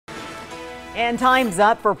And time's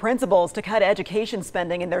up for principals to cut education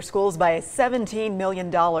spending in their schools by $17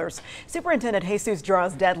 million. Superintendent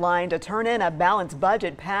Jara's deadline to turn in a balanced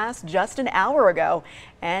budget passed just an hour ago,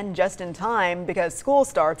 and just in time because school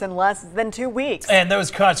starts in less than 2 weeks. And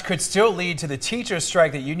those cuts could still lead to the teachers'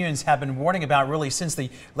 strike that unions have been warning about really since the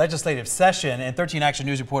legislative session. And 13 Action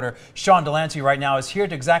News reporter Sean Delancey right now is here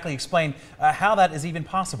to exactly explain how that is even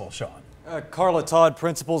possible. Sean. Carla Todd,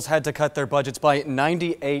 principals had to cut their budgets by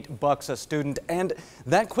 $98 a student, and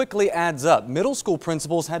that quickly adds up. Middle school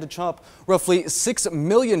principals had to chop roughly $6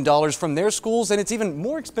 million from their schools, and it's even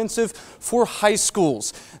more expensive for high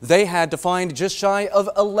schools. They had to find just shy of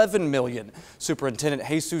 $11 million. Superintendent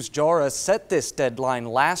Jara set this deadline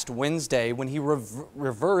last Wednesday when he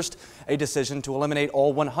reversed a decision to eliminate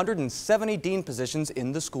all 170 dean positions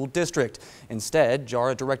in the school district. Instead,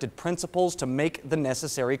 Jara directed principals to make the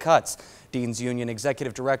necessary cuts. Dean's Union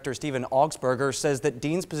Executive Director Stephen Augspuger says that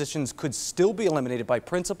dean's positions could still be eliminated by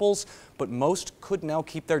principals, but most could now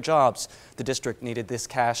keep their jobs. The district needed this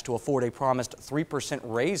cash to afford a promised 3%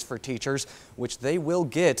 raise for teachers, which they will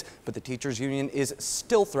get, but the teachers union is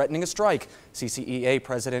still threatening a strike. CCEA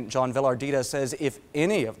President John Vellardita says if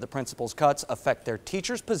any of the principals' cuts affect their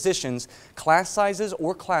teachers' positions, class sizes,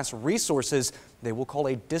 or class resources, they will call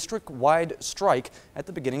a district-wide strike at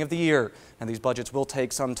the beginning of the year. And these budgets will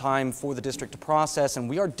take some time for the district to process, and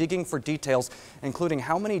we are digging for details, including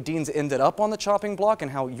how many deans ended up on the chopping block and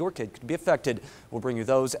how your kid could be affected. We'll bring you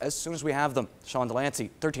those as soon as we have them. Sean Delancey,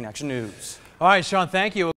 13 Action News. All right, Sean, thank you.